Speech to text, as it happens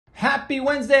Happy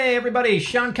Wednesday, everybody.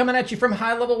 Sean coming at you from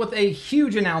High Level with a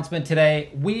huge announcement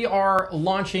today. We are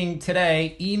launching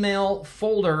today email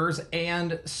folders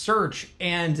and search,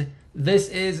 and this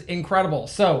is incredible.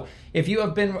 So if you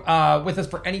have been with us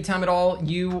for any time at all,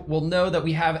 you will know that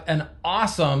we have an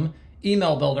awesome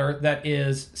email builder that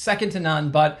is second to none,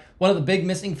 but one of the big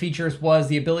missing features was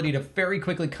the ability to very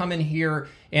quickly come in here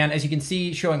and, as you can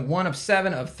see, showing 1 of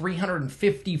 7 of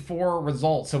 354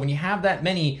 results. So when you have that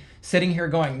many sitting here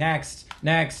going next,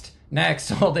 next,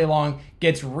 next all day long,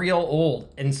 gets real old.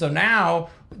 And so now,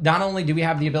 not only do we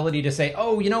have the ability to say,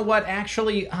 oh, you know what,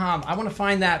 actually, I want to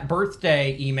find that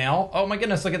birthday email. Oh my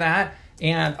goodness, look at that.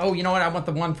 And, oh, you know what? I want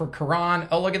the one for Karan.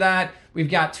 Oh, look at that. We've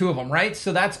got 2 of them, right?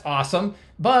 So that's awesome.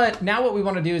 But now what we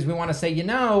want to do is we want to say, you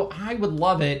know, I would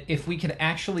love it if we could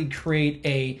actually create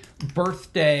a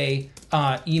birthday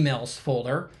emails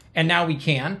folder. And now we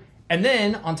can. And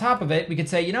then on top of it, we could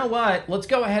say, you know what? Let's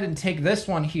go ahead and take this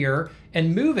one here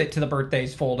and move it to the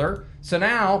birthdays folder. So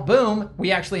now, boom,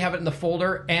 we actually have it in the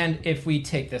folder. And if we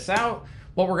take this out,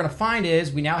 what we're going to find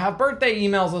is we now have birthday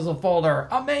emails as a folder.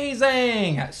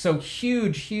 Amazing! So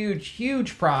huge, huge,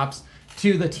 huge props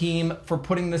to the team for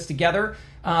putting this together.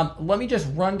 Let me just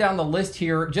run down the list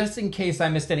here just in case I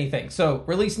missed anything. So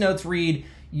release notes read,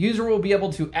 user will be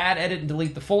able to add, edit, and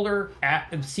delete the folder,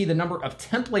 see the number of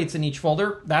templates in each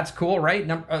folder. That's cool, right?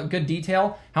 Good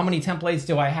detail. How many templates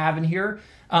do I have in here?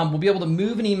 We'll be able to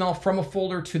move an email from a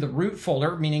folder to the root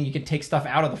folder, meaning you can take stuff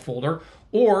out of the folder,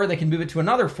 or they can move it to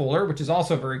another folder, which is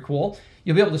also very cool.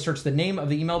 You'll be able to search the name of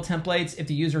the email templates. If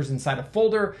the user is inside a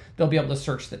folder, they'll be able to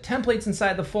search the templates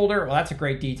inside the folder. Well, that's a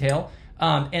great detail.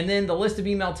 And then the list of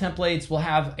email templates will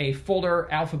have a folder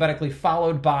alphabetically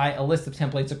followed by a list of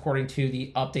templates according to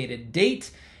the updated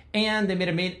date. And they made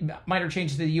a minor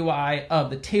change to the UI of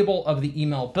the table of the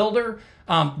email builder.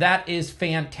 That is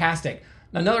fantastic.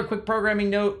 Another quick programming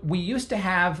note, we used to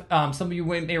have, some of you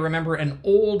may remember, an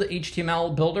old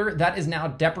HTML builder that is now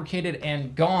deprecated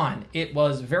and gone. It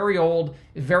was very old,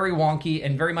 very wonky,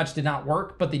 and very much did not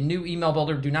work, but the new email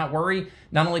builder, do not worry.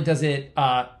 Not only does it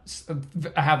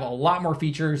have a lot more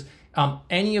features,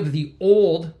 any of the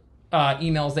old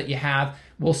emails that you have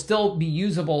will still be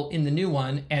usable in the new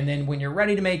one. And then when you're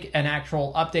ready to make an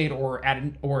actual update or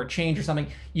add or a change or something,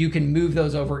 you can move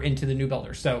those over into the new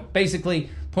builder. So basically,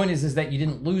 point is that you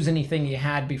didn't lose anything you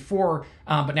had before,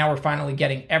 but now we're finally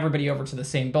getting everybody over to the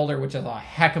same builder, which is a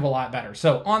heck of a lot better.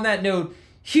 So on that note,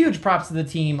 huge props to the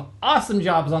team. Awesome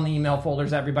jobs on the email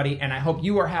folders, everybody. And I hope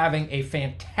you are having a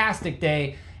fantastic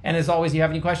day. And as always, if you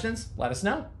have any questions, let us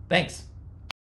know. Thanks.